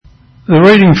The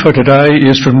reading for today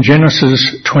is from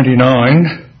Genesis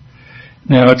 29.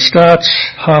 Now it starts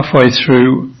halfway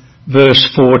through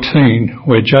verse 14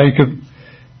 where Jacob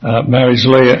marries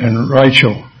Leah and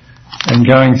Rachel, and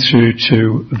going through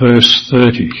to verse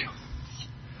 30.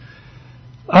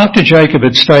 After Jacob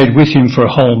had stayed with him for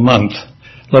a whole month,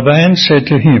 Laban said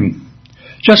to him,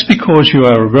 "Just because you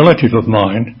are a relative of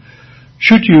mine,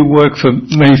 should you work for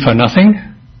me for nothing?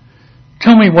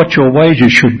 Tell me what your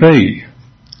wages should be."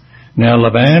 Now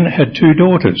Laban had 2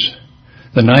 daughters.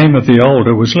 The name of the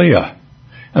older was Leah,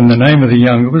 and the name of the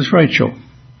younger was Rachel.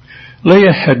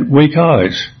 Leah had weak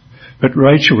eyes, but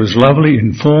Rachel was lovely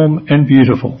in form and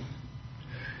beautiful.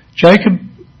 Jacob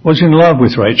was in love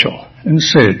with Rachel and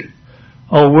said,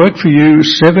 "I'll work for you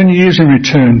 7 years in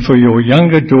return for your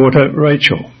younger daughter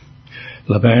Rachel."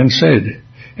 Laban said,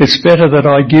 "It's better that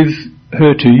I give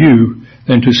her to you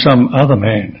than to some other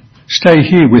man. Stay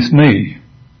here with me."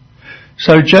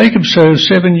 So Jacob served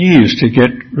 7 years to get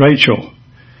Rachel,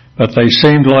 but they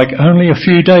seemed like only a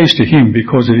few days to him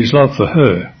because of his love for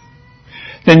her.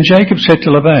 Then Jacob said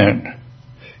to Laban,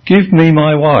 "Give me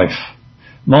my wife.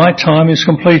 My time is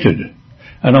completed,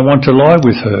 and I want to lie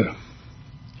with her."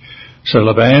 So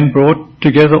Laban brought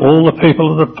together all the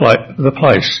people of the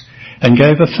place and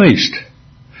gave a feast.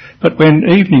 But when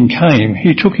evening came,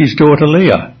 he took his daughter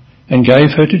Leah and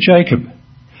gave her to Jacob,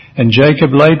 and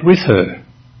Jacob laid with her.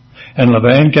 And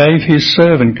Laban gave his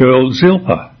servant girl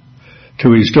Zilpah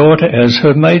to his daughter as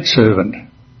her maidservant.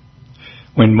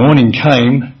 When morning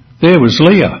came, there was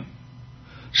Leah.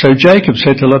 So Jacob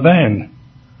said to Laban,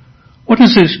 "What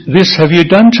is this have you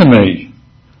done to me?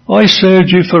 I served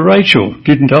you for Rachel,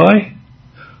 didn't I?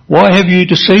 Why have you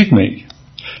deceived me?"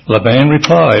 Laban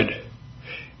replied,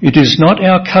 "It is not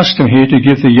our custom here to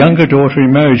give the younger daughter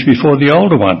in marriage before the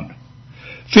older one.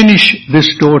 Finish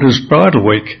this daughter's bridal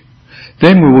week,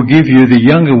 then we will give you the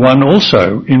younger one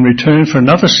also in return for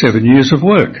another 7 years of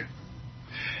work."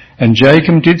 And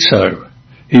Jacob did so.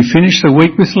 He finished the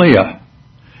week with Leah,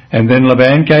 and then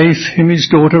Laban gave him his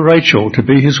daughter Rachel to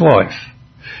be his wife.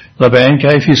 Laban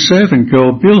gave his servant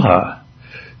girl Bilhah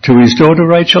to his daughter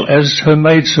Rachel as her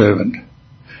maidservant.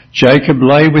 Jacob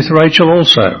lay with Rachel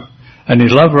also, and he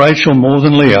loved Rachel more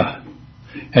than Leah,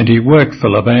 and he worked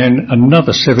for Laban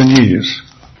another 7 years.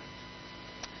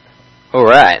 All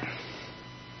right.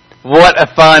 What a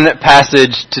fun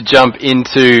passage to jump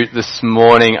into this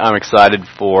morning. I'm excited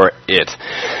for it.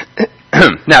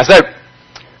 Now, so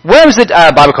where was it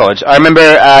Bible College? I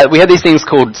remember we had these things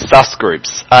called sus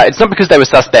groups. It's not because they were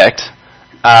suspect,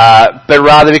 but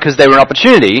rather because they were an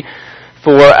opportunity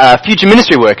for future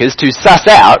ministry workers to suss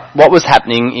out what was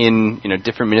happening in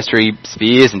different ministry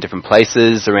spheres in different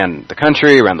places around the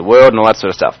country, around the world, and all that sort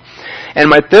of stuff. And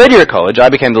my 3rd year at college, I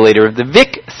became the leader of the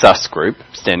Vic Sus group,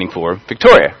 standing for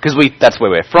Victoria, because that's where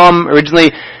we're from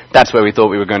originally. That's where we thought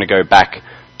we were going to go back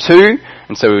to,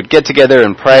 and so we would get together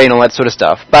and pray and all that sort of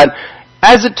stuff. But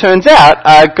as it turns out,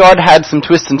 God had some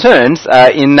twists and turns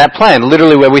in that plan,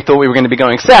 literally where we thought we were going to be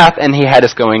going south, and he had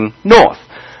us going north.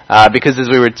 Because as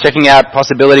we were checking out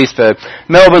possibilities for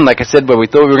Melbourne, like I said, where we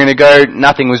thought we were going to go,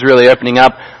 nothing was really opening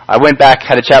up. I went back,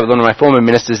 had a chat with one of my former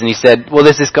ministers, and he said, "Well,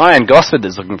 there's this guy in Gosford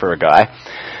that's looking for a guy."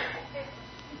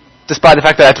 Despite the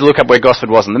fact that I had to look up where Gosford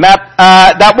was on the map,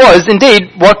 that was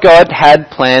indeed what God had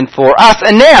planned for us.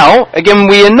 And now, again,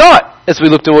 we are not, as we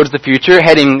look towards the future,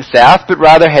 heading south, but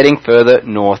rather heading further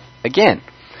north again.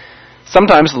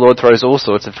 Sometimes the Lord throws all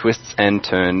sorts of twists and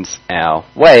turns our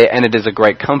way, and it is a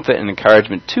great comfort and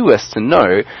encouragement to us to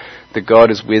know that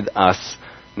God is with us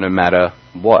no matter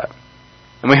what.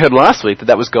 And we heard last week that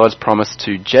that was God's promise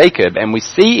to Jacob, and we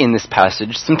see in this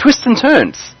passage some twists and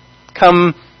turns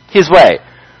come his way.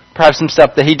 Perhaps some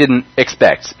stuff that he didn't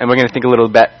expect. And we're going to think a little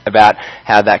bit about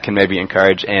how that can maybe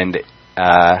encourage and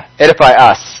edify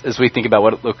us as we think about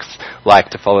what it looks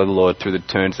like to follow the Lord through the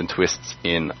turns and twists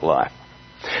in life.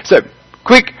 So,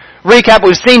 quick recap.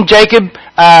 We've seen Jacob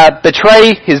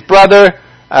betray his brother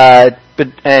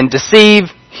and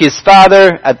deceive his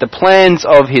father at the plans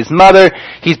of his mother.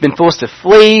 He's been forced to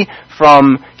flee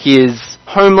from his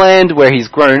homeland where he's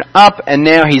grown up, and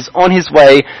now he's on his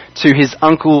way to his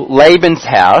uncle Laban's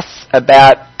house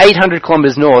about 800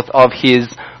 kilometers north of his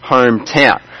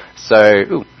hometown.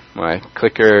 So, my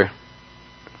clicker.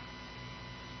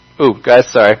 Guys,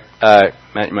 sorry.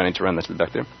 Matt, you might need to run this to the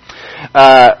back there.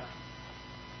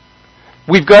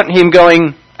 We've got him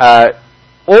going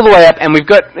all the way up, and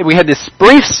we had this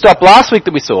brief stop last week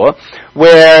that we saw,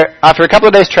 where after a couple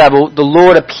of days' travel, the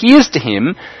Lord appears to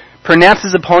him,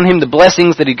 pronounces upon him the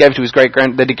blessings that he gave to his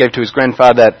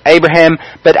grandfather Abraham,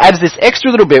 but adds this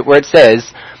extra little bit where it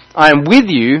says, I am with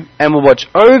you and will watch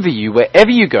over you wherever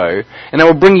you go, and I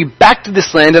will bring you back to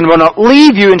this land and will not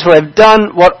leave you until I have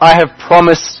done what I have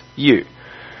promised you.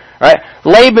 Alright?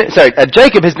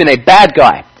 Jacob has been a bad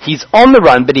guy. He's on the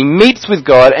run, but he meets with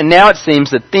God, and now it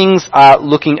seems that things are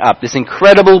looking up. This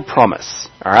incredible promise.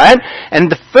 Alright?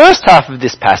 And the first half of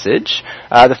this passage,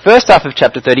 the first half of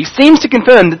chapter 30, seems to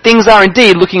confirm that things are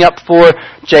indeed looking up for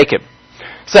Jacob.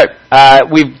 So,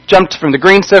 we've jumped from the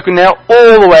green circle now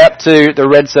all the way up to the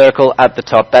red circle at the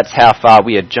top. That's how far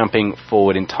we are jumping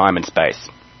forward in time and space.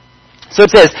 So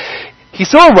it says, he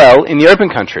saw a well in the open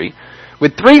country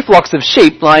with 3 flocks of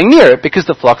sheep lying near it because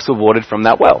the flocks were watered from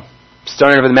that well.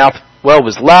 Stone over the mouth well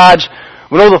was large.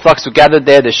 When all the flocks were gathered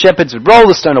there, the shepherds would roll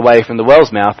the stone away from the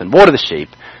well's mouth and water the sheep.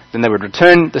 Then they would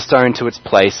return the stone to its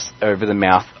place over the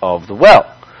mouth of the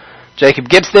well. Jacob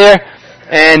gets there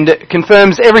and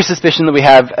confirms every suspicion that we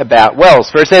have about wells.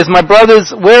 For it says, my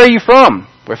brothers, where are you from?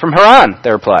 We're from Haran,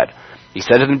 they replied. He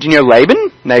said to them, do you know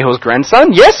Laban, Nahor's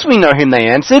grandson? Yes, we know him, they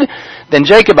answered. Then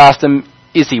Jacob asked them,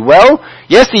 is he well?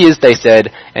 Yes, he is, they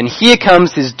said. And here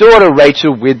comes his daughter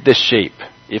Rachel with the sheep.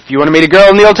 If you want to meet a girl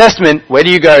in the Old Testament, where do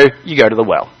you go? You go to the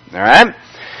well. Alright?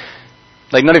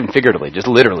 Like, not even figuratively, just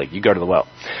literally, you go to the well.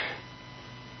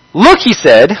 Look, he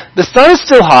said, the sun is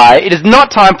still high. It is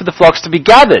not time for the flocks to be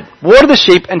gathered. Water the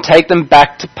sheep and take them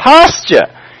back to pasture.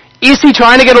 Is he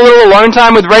trying to get a little alone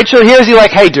time with Rachel here? Is he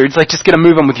like, hey dudes, like just get to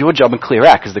move on with your job and clear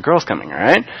out because the girl's coming,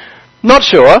 alright? Not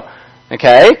sure.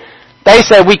 Okay? They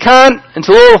say, we can't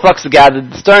until all the flocks are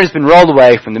gathered, the stone has been rolled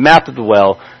away from the mouth of the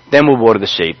well, then we'll water the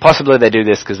sheep. Possibly they do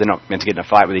this because they're not meant to get in a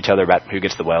fight with each other about who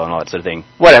gets the well and all that sort of thing.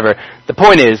 Whatever. The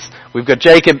point is, we've got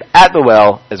Jacob at the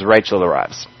well as Rachel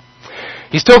arrives.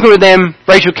 He's talking with them.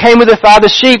 Rachel came with her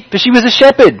father's sheep, but she was a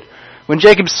shepherd. When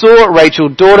Jacob saw Rachel,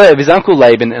 daughter of his uncle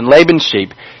Laban, and Laban's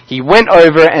sheep, he went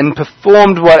over and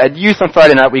performed what at youth on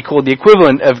Friday night we call the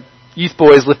equivalent of youth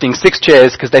boys lifting 6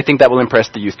 chairs because they think that will impress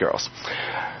the youth girls.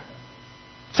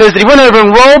 It says that he went over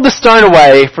and rolled the stone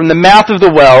away from the mouth of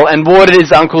the well and watered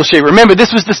his uncle's sheep. Remember,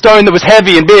 this was the stone that was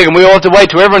heavy and big, and we all had to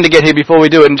wait for everyone to get here before we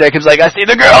do it. And Jacob's like, I see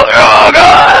the girl. Oh,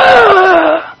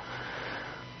 God!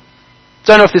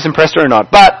 Don't know if this impressed her or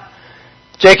not, but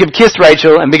Jacob kissed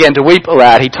Rachel and began to weep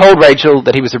aloud. He told Rachel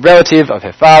that he was a relative of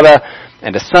her father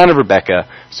and a son of Rebekah,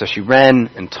 so she ran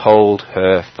and told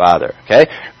her father. Okay?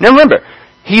 Now remember,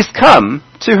 he's come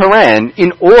to Haran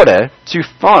in order to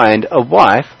find a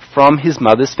wife from his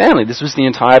mother's family. This was the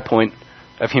entire point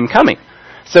of him coming.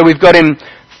 So we've got him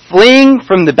fleeing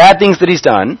from the bad things that he's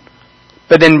done,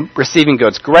 but then receiving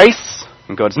God's grace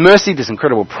and God's mercy, this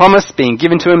incredible promise being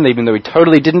given to him, even though he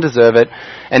totally didn't deserve it.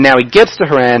 And now he gets to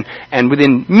Haran, and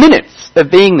within minutes of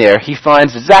being there, he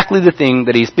finds exactly the thing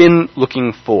that he's been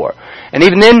looking for. And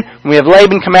even then, when we have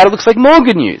Laban come out, it looks like more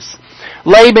good news.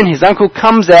 Laban, his uncle,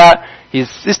 comes out, his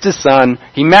sister's son,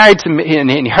 he hurried to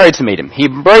meet him. He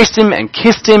embraced him and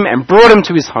kissed him and brought him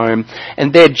to his home.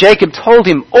 And there Jacob told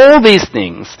him all these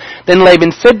things. Then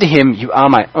Laban said to him, you are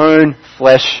my own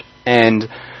flesh and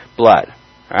blood.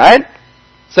 Alright?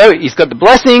 So he's got the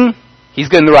blessing, he's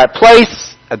got in the right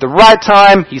place, at the right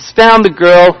time, he's found the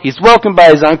girl, he's welcomed by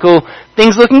his uncle,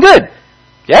 things looking good.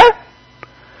 Yeah?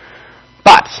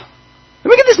 But let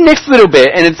me get this next little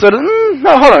bit, and it's sort of,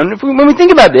 no, hold on. When we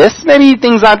think about this, maybe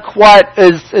things aren't quite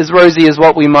as rosy as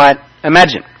what we might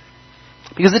imagine.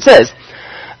 Because it says,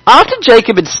 after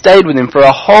Jacob had stayed with him for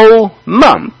a whole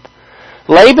month,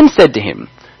 Laban said to him,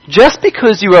 just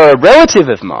because you are a relative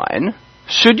of mine,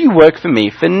 should you work for me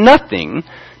for nothing,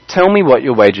 tell me what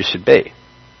your wages should be.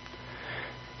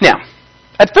 Now,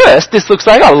 at first, this looks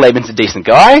like, oh, Laban's a decent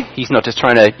guy. He's not just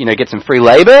trying to, get some free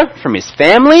labor from his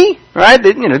family, right?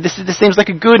 This seems like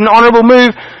a good and honorable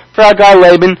move for our guy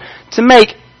Laban to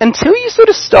make, until you sort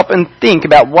of stop and think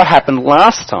about what happened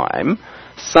last time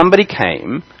somebody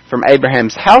came from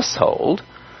Abraham's household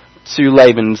to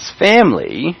Laban's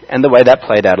family, and the way that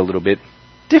played out a little bit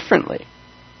differently.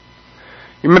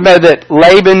 You remember that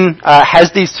Laban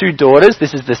has these 2 daughters.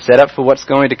 This is the setup for what's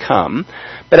going to come.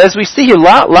 But as we see here,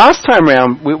 last time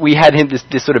around, we had him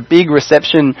this sort of big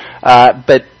reception.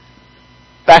 But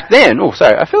back then,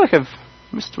 I feel like I've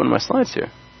missed one of my slides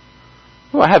here.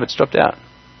 I have. It's dropped out.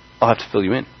 I'll have to fill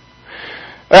you in.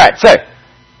 All right. So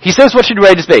he says, "What should your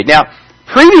wages be?" Now,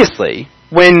 previously,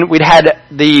 when we'd had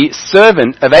the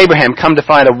servant of Abraham come to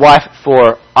find a wife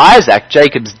for Isaac,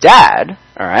 Jacob's dad,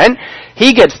 alright,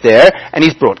 he gets there and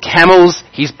he's brought camels,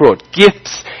 he's brought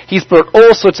gifts, he's brought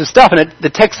all sorts of stuff. And the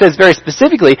text says very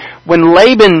specifically, when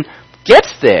Laban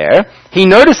gets there, he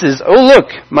notices, oh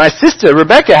look, my sister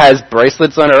Rebecca has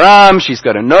bracelets on her arm, she's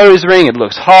got a nose ring, it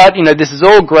looks hot, this is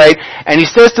all great. And he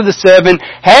says to the servant,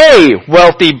 hey,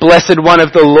 wealthy, blessed one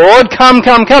of the Lord, come.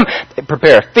 They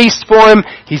prepare a feast for him,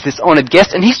 he's this honored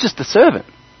guest, and he's just the servant,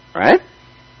 right?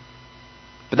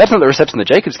 But that's not the reception that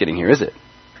Jacob's getting here, is it?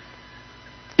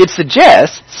 It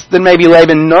suggests that maybe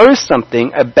Laban knows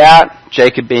something about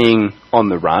Jacob being on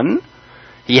the run.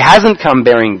 He hasn't come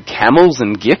bearing camels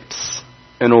and gifts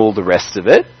and all the rest of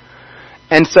it.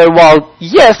 And so while,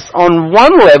 yes, on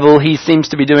one level he seems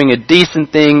to be doing a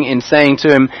decent thing in saying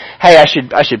to him, hey, I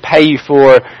should pay you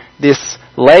for this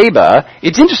labor,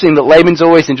 it's interesting that Laban's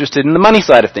always interested in the money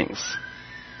side of things.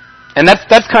 And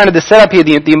that's kind of the setup here,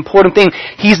 the important thing.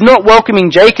 He's not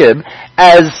welcoming Jacob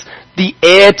as the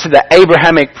heir to the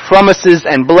Abrahamic promises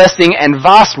and blessing and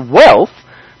vast wealth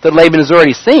that Laban has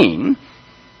already seen.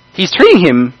 He's treating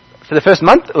him, for the first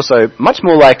month or so, much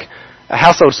more like a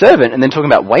household servant and then talking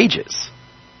about wages.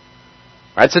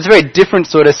 Right? So it's a very different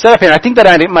sort of setup here. And I think that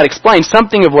might explain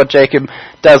something of what Jacob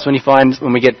does when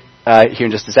we get here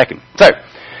in just a second. So,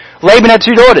 Laban had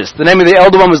 2 daughters. The name of the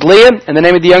elder one was Leah, and the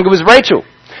name of the younger was Rachel.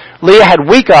 Leah had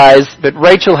weak eyes, but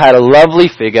Rachel had a lovely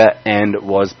figure and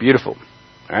was beautiful.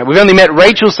 All right, we've only met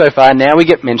Rachel so far, now we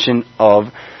get mention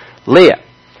of Leah.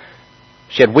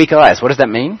 She had weak eyes. What does that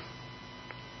mean?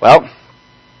 Well,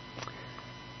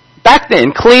 back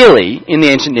then, clearly, in the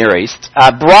ancient Near East,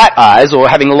 bright eyes, or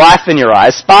having life in your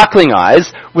eyes, sparkling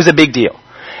eyes, was a big deal.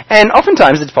 And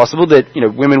oftentimes it's possible that,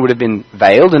 women would have been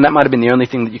veiled, and that might have been the only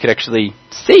thing that you could actually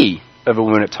see of a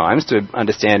woman at times to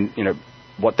understand,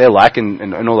 what they're like and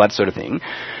all that sort of thing.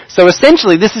 So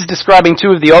essentially, this is describing 2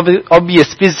 of the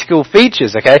obvious physical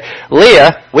features, okay?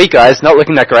 Leah, weak eyes, not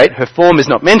looking that great. Her form is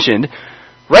not mentioned.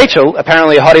 Rachel,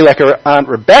 apparently a hottie like her Aunt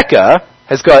Rebecca,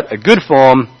 has got a good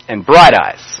form and bright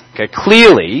eyes. Okay,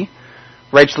 clearly,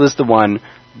 Rachel is the one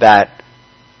that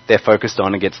they're focused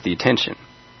on and gets the attention.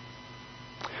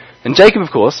 And Jacob, of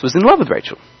course, was in love with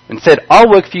Rachel and said, I'll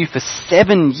work for you for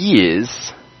 7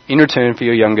 years in return for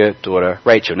your younger daughter,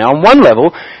 Rachel. Now, on one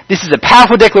level, this is a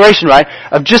powerful declaration, right,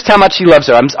 of just how much he loves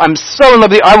her. I'm so in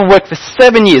love with you, I will work for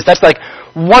 7 years. That's like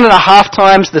 1.5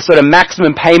 times the sort of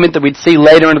maximum payment that we'd see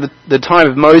later in the time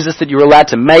of Moses that you were allowed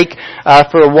to make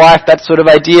for a wife, that sort of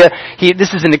idea.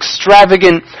 This is an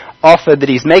extravagant offer that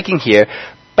he's making here,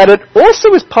 but it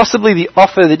also is possibly the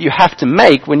offer that you have to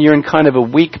make when you're in kind of a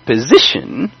weak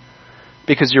position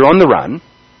because you're on the run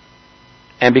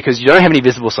and because you don't have any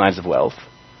visible signs of wealth.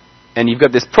 And you've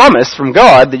got this promise from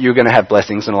God that you're going to have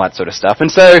blessings and all that sort of stuff. And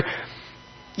so,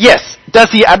 yes, does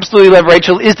he absolutely love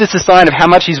Rachel? Is this a sign of how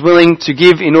much he's willing to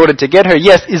give in order to get her?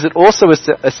 Yes. Is it also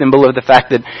a symbol of the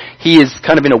fact that he is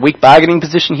kind of in a weak bargaining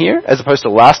position here, as opposed to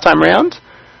last time round,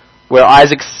 where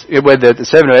the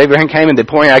servant of Abraham came and they're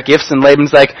pouring out gifts, and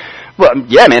Laban's like, well,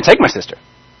 yeah, man, take my sister.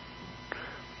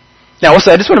 Now,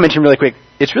 also, I just want to mention really quick,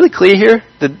 it's really clear here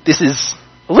that this is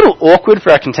a little awkward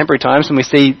for our contemporary times when we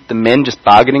see the men just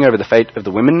bargaining over the fate of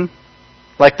the women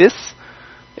like this.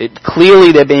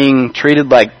 Clearly they're being treated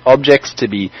like objects to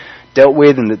be dealt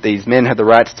with, and that these men have the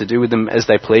rights to do with them as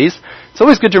they please. It's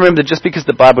always good to remember that just because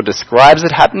the Bible describes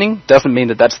it happening doesn't mean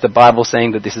that that's the Bible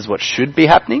saying that this is what should be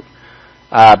happening.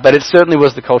 But it certainly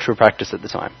was the cultural practice at the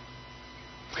time.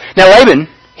 Now Laban,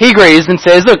 he agrees and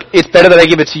says, look, it's better that I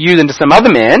give it to you than to some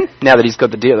other man, now that he's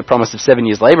got the promise of 7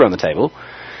 years labor on the table.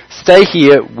 Stay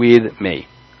here with me.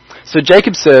 So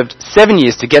Jacob served 7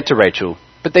 years to get to Rachel,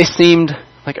 but they seemed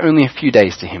like only a few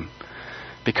days to him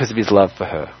because of his love for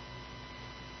her.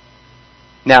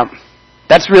 Now,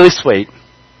 that's really sweet.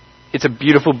 It's a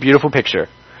beautiful, beautiful picture.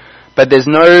 But there's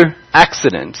no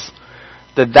accident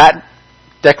that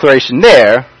declaration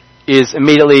there is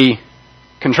immediately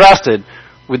contrasted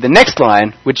with the next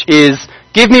line, which is,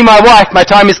 give me my wife, my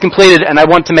time is completed, and I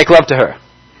want to make love to her.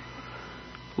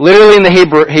 Literally in the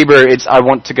Hebrew, it's, I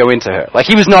want to go into her. Like,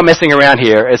 he was not messing around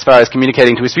here as far as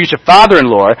communicating to his future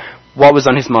father-in-law what was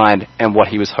on his mind and what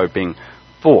he was hoping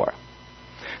for.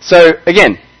 So,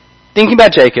 again, thinking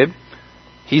about Jacob,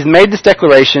 he's made this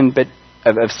declaration, but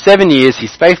of 7 years,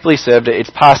 he's faithfully served her. It's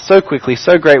passed so quickly,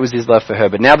 so great was his love for her,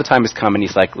 but now the time has come and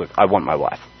he's like, look, I want my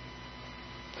wife.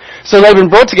 So Laban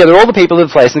brought together all the people of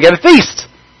the place and gave a feast.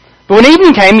 But when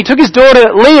evening came, he took his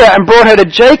daughter Leah and brought her to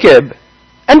Jacob,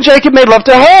 and Jacob made love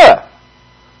to her.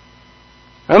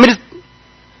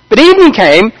 But evening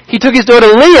came, he took his daughter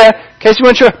Leah, in case you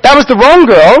weren't sure, that was the wrong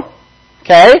girl,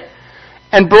 okay,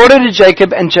 and brought her to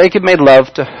Jacob, and Jacob made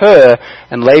love to her,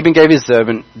 and Laban gave his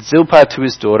servant Zilpah to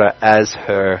his daughter as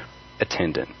her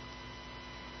attendant.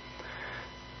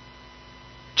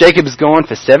 Jacob has gone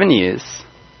for 7 years.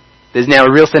 There's now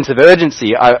a real sense of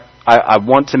urgency. I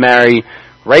want to marry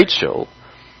Rachel.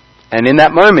 And in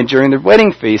that moment, during the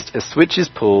wedding feast, a switch is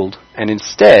pulled, and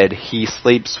instead he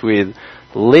sleeps with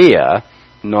Leah,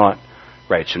 not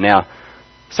Rachel. Now,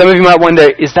 some of you might wonder,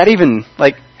 is that even,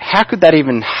 how could that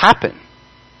even happen?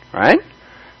 Right?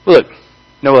 Well, look,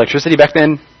 no electricity back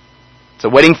then. It's a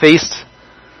wedding feast.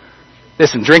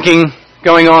 There's some drinking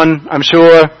going on, I'm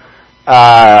sure.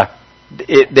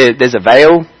 There's a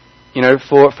veil,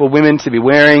 for women to be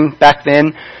wearing back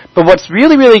then. But what's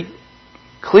really, really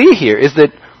clear here is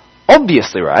that,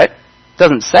 obviously, right,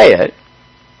 doesn't say it,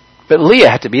 but Leah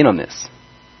had to be in on this.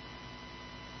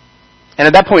 And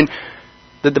at that point,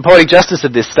 the poetic justice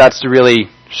of this starts to really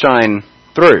shine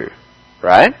through,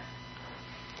 right?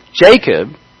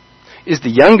 Jacob is the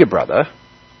younger brother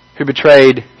who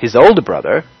betrayed his older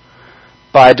brother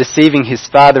by deceiving his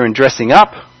father and dressing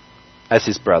up as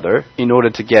his brother in order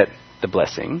to get the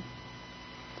blessing.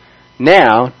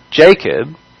 Now,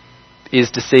 Jacob is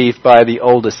deceived by the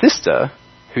older sister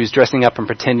who's dressing up and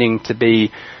pretending to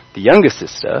be the younger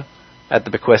sister at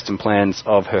the bequest and plans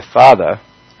of her father,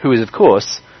 who is, of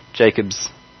course, Jacob's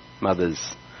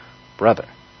mother's brother.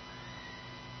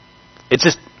 It's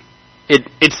just,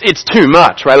 it's too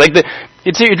much, right?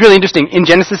 It's really interesting. In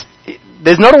Genesis,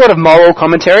 there's not a lot of moral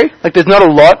commentary. There's not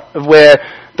a lot of where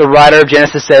the writer of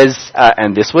Genesis says,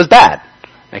 and this was bad.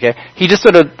 Okay? He just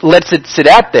sort of lets it sit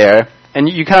out there, and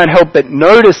you can't help but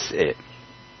notice it.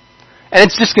 And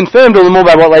it's just confirmed all the more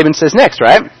by what Laban says next,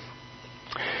 right?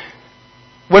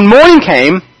 When morning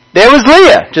came, there was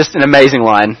Leah. Just an amazing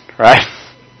line, right?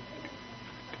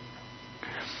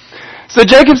 So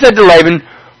Jacob said to Laban,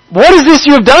 "What is this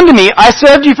you have done to me? I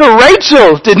served you for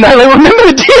Rachel, didn't I?" Remember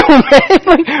the deal,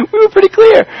 man? We were pretty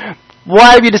clear.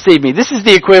 Why have you deceived me? This is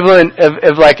the equivalent of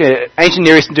an ancient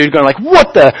Near Eastern dude going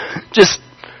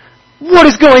what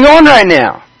is going on right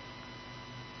now?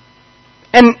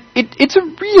 And it's a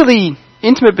really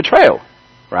intimate betrayal,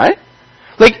 right?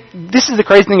 This is the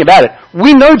crazy thing about it.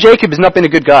 We know Jacob has not been a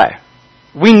good guy.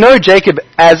 We know Jacob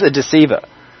as a deceiver.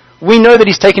 We know that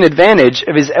he's taken advantage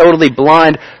of his elderly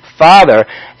blind father.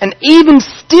 And even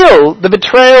still, the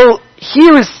betrayal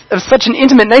here is of such an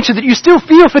intimate nature that you still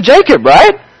feel for Jacob,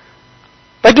 right?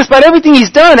 Despite everything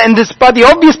he's done, and despite the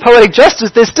obvious poetic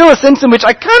justice, there's still a sense in which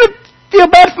I kind of feel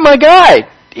bad for my guy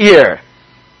here.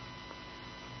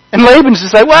 And Laban's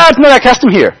just well, it's not our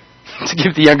custom here to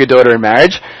give the younger daughter in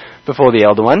marriage before the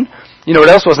elder one. You know what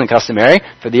else wasn't customary?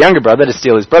 For the younger brother to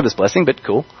steal his brother's blessing, but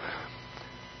cool.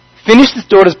 Finish this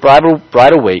daughter's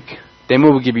bridal week, then we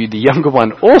will give you the younger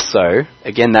one also,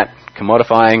 again that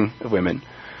commodifying of women,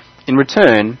 in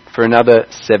return for another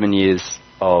 7 years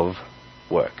of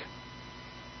work.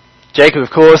 Jacob, of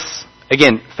course,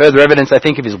 again, further evidence I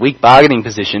think of his weak bargaining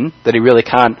position, that he really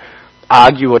can't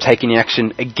argue or take any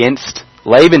action against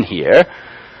Laban here,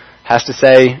 has to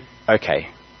say, okay,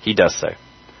 he does so.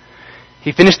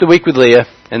 He finished the week with Leah,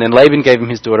 and then Laban gave him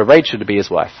his daughter Rachel to be his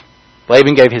wife.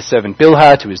 Laban gave his servant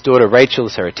Bilhah to his daughter Rachel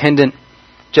as her attendant.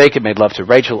 Jacob made love to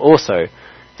Rachel also,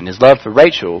 and his love for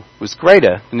Rachel was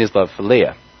greater than his love for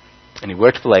Leah. And he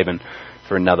worked for Laban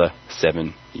for another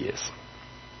 7 years.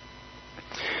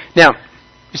 Now,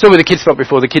 you saw where the kids stopped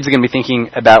before. The kids are going to be thinking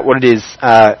about what it is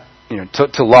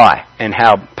to lie and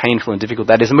how painful and difficult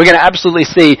that is. And we're going to absolutely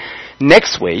see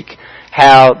next week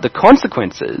how the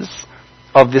consequences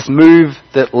of this move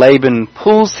that Laban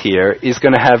pulls here is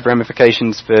going to have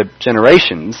ramifications for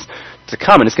generations to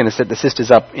come, and it's going to set the sisters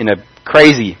up in a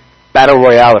crazy battle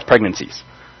royale of pregnancies.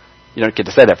 You don't get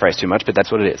to say that phrase too much, but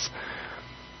that's what it is.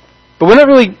 But I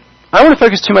don't want to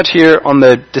focus too much here on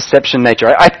the deception nature.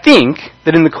 I think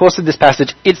that in the course of this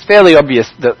passage, it's fairly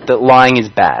obvious that lying is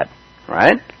bad,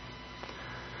 right?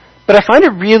 But I find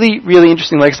it really, really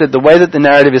interesting, like I said, the way that the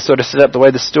narrative is sort of set up, the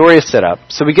way the story is set up.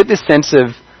 So we get this sense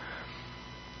of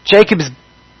Jacob's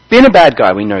been a bad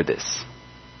guy, we know this.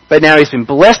 But now he's been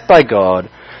blessed by God,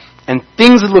 and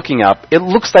things are looking up. It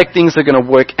looks like things are going to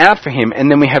work out for him, and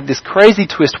then we have this crazy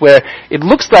twist where it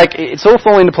looks like it's all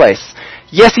falling into place.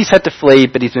 Yes, he's had to flee,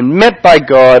 but he's been met by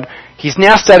God. He's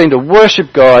now starting to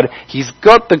worship God. He's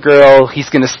got the girl. He's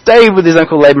going to stay with his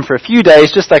uncle Laban for a few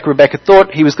days, just like Rebecca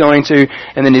thought he was going to,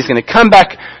 and then he's going to come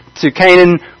back to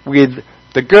Canaan with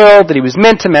the girl that he was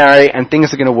meant to marry, and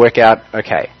things are going to work out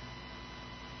okay.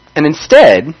 And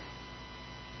instead,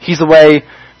 he's away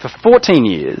for 14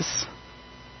 years,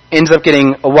 ends up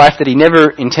getting a wife that he never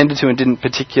intended to and didn't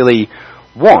particularly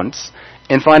want,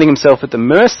 and finding himself at the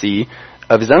mercy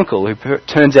of his uncle, who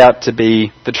turns out to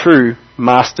be the true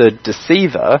master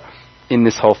deceiver in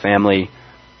this whole family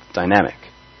dynamic.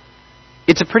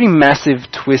 It's a pretty massive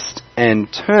twist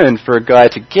and turn for a guy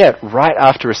to get right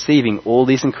after receiving all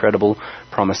these incredible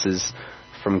promises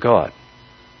from God.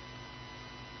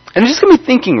 And it's just got me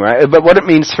thinking, right, about what it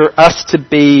means for us to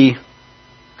be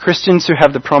Christians who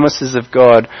have the promises of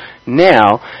God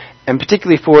now, and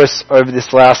particularly for us over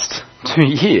this last 2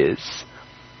 years,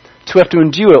 to have to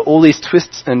endure all these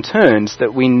twists and turns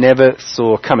that we never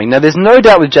saw coming. Now, there's no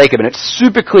doubt with Jacob, and it's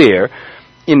super clear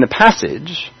in the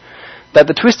passage, that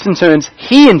the twists and turns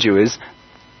he endures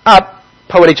are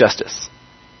poetic justice.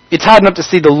 It's hard not to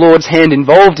see the Lord's hand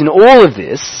involved in all of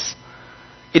this.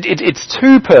 It's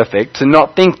too perfect to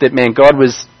not think that, man, God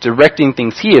was directing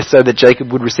things here so that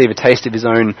Jacob would receive a taste of his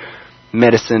own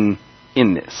medicine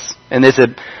in this. And there's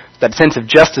that sense of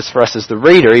justice for us as the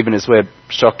reader, even as we're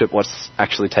shocked at what's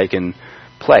actually taken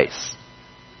place.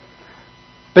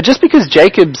 But just because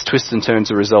Jacob's twists and turns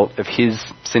are a result of his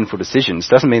sinful decisions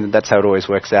doesn't mean that that's how it always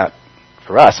works out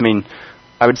for us. I mean,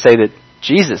 I would say that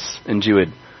Jesus endured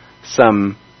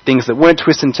some things that weren't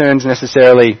twists and turns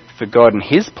necessarily for God and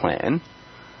his plan,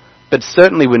 but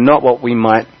certainly were not what we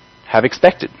might have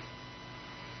expected.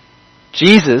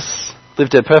 Jesus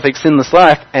lived a perfect sinless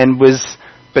life and was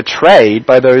betrayed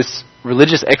by those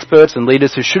religious experts and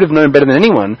leaders who should have known better than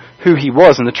anyone who he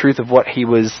was and the truth of what he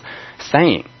was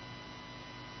saying.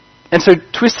 And so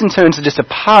twists and turns are just a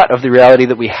part of the reality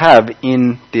that we have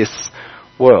in this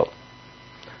world.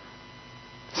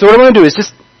 So what I want to do is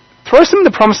just throw some of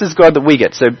the promises of God that we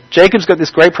get. So Jacob's got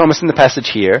this great promise in the passage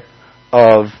here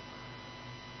of,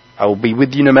 I will be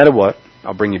with you no matter what.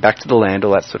 I'll bring you back to the land,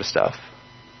 all that sort of stuff.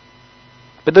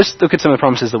 But let's look at some of the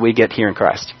promises that we get here in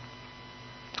Christ.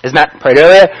 As Matt prayed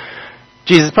earlier,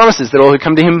 Jesus promises that all who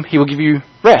come to him, he will give you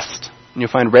rest. And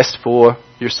you'll find rest for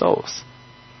your souls.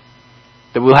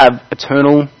 That we'll have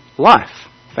eternal life,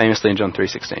 famously in John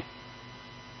 3:16.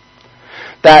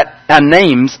 That our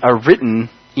names are written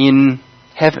in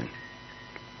heaven.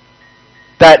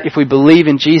 That if we believe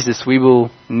in Jesus, we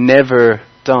will never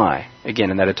die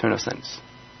again in that eternal sense.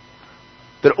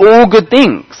 That all good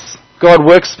things God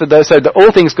works for those, so that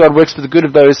all things God works for the good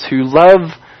of those who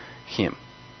love him.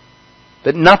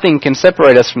 That nothing can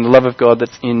separate us from the love of God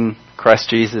that's in Christ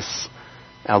Jesus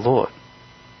our Lord.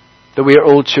 That we are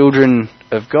all children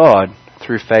of God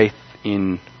through faith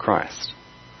in Christ.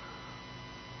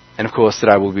 And of course that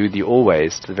I will be with you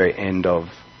always to the very end of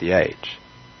the age.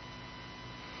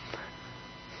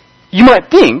 You might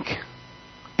think,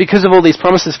 because of all these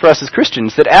promises for us as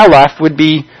Christians, that our life would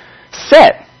be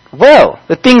set well,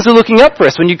 that things are looking up for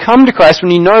us. When you come to Christ,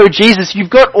 when you know Jesus, you've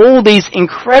got all these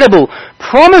incredible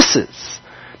promises,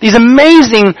 these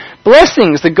amazing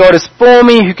blessings that God is for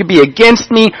me, who could be against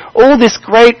me, all this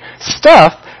great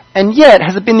stuff. And yet,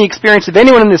 has it been the experience of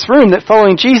anyone in this room that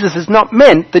following Jesus has not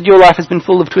meant that your life has been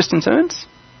full of twists and turns?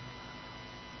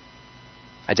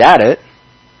 I doubt it.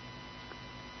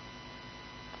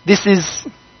 This is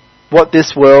what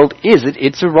this world is.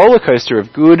 It's a roller coaster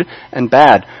of good and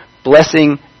bad,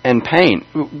 blessing and pain.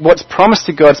 What's promised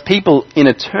to God's people in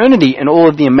eternity and all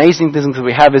of the amazing things that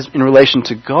we have is in relation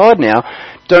to God now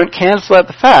don't cancel out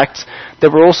the fact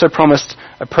that we're also promised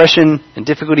oppression and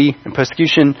difficulty and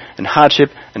persecution and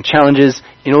hardship and challenges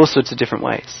in all sorts of different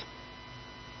ways.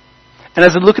 And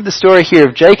as I look at the story here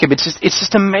of Jacob, it's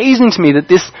just amazing to me that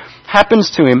this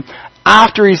happens to him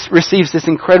after he receives this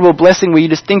incredible blessing where you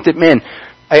just think that, man,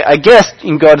 I guess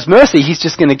in God's mercy, he's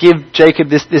just going to give Jacob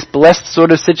this blessed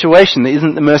sort of situation.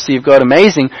 Isn't the mercy of God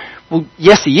amazing? Well,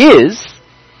 yes, he is.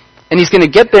 And he's going to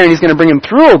get there and he's going to bring him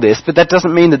through all this, but that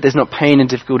doesn't mean that there's not pain and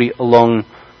difficulty along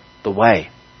the way.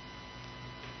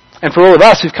 And for all of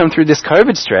us who've come through this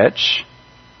COVID stretch,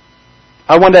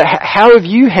 I wonder, how have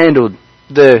you handled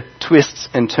the twists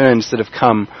and turns that have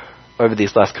come over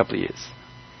these last couple of years?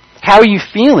 How are you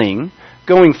feeling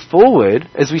going forward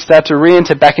as we start to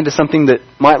re-enter back into something that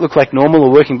might look like normal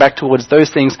or working back towards those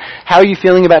things? How are you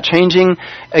feeling about changing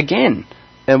again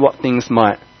and what things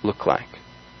might look like?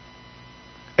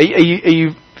 Are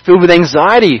you filled with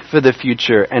anxiety for the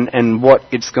future and what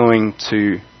it's going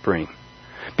to bring?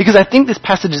 Because I think this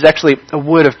passage is actually a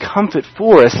word of comfort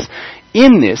for us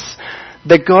in this,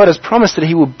 that God has promised that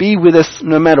he will be with us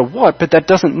no matter what, but that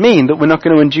doesn't mean that we're not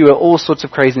going to endure all sorts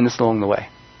of craziness along the way.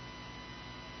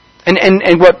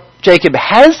 And what Jacob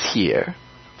has here,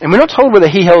 and we're not told whether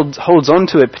he holds on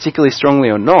to it particularly strongly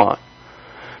or not,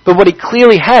 but what he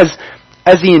clearly has,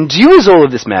 as he endures all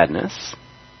of this madness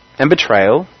and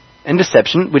betrayal and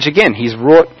deception, which again he's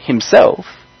wrought himself,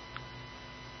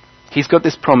 he's got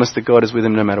this promise that God is with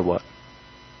him no matter what.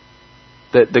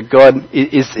 That God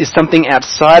is something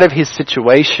outside of his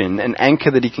situation, an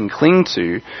anchor that he can cling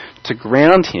to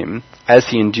ground him as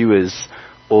he endures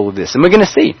all of this. And we're going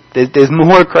to see there's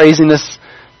more craziness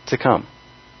to come.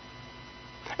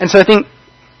 And so I think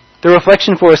the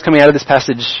reflection for us coming out of this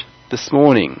passage this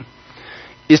morning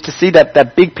is to see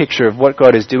that big picture of what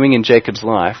God is doing in Jacob's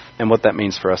life and what that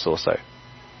means for us also.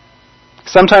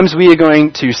 Sometimes we are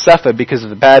going to suffer because of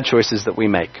the bad choices that we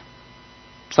make.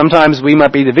 Sometimes we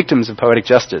might be the victims of poetic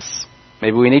justice.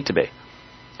 Maybe we need to be.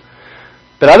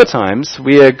 But other times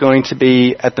we are going to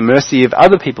be at the mercy of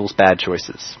other people's bad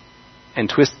choices. And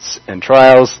twists and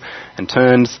trials and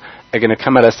turns are going to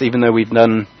come at us even though we've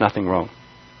done nothing wrong.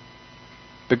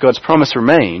 But God's promise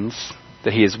remains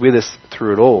that He is with us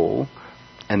through it all,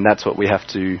 and that's what we have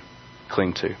to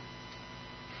cling to.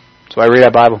 That's why we read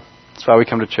our Bible. That's why we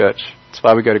come to church. That's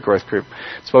why we go to growth group.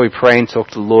 It's why we pray and talk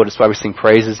to the Lord. It's why we sing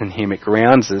praises in Him. It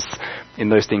grounds us in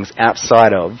those things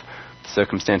outside of the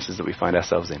circumstances that we find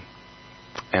ourselves in.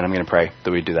 And I'm going to pray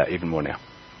that we do that even more now.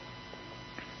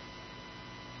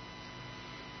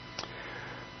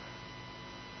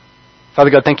 Father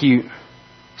God, thank you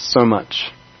so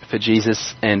much for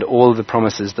Jesus and all of the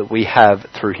promises that we have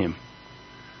through Him.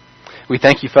 We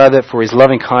thank you, Father, for His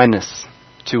loving kindness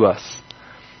to us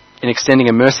in extending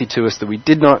a mercy to us that we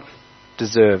did not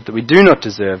deserve, that we do not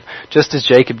deserve, just as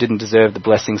Jacob didn't deserve the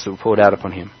blessings that were poured out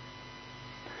upon him.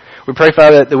 We pray,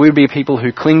 Father, that we would be a people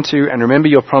who cling to and remember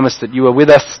your promise that you are with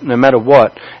us no matter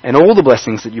what, and all the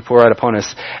blessings that you pour out upon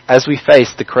us as we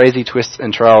face the crazy twists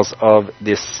and trials of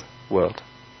this world.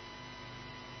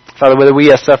 Father, whether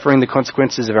we are suffering the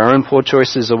consequences of our own poor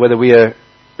choices or whether we are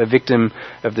a victim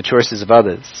of the choices of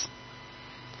others,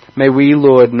 may we,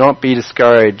 Lord, not be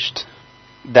discouraged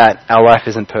that our life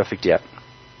isn't perfect yet,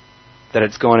 that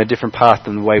it's gone a different path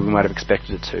than the way we might have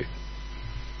expected it to.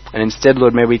 And instead,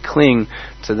 Lord, may we cling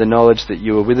to the knowledge that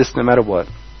you are with us no matter what,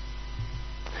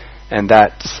 and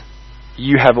that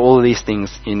you have all of these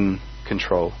things in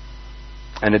control.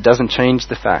 And it doesn't change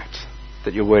the fact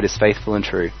that your word is faithful and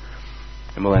true,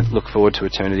 and we'll look forward to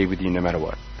eternity with you no matter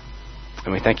what.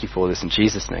 And we thank you for this in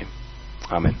Jesus' name.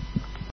 Amen.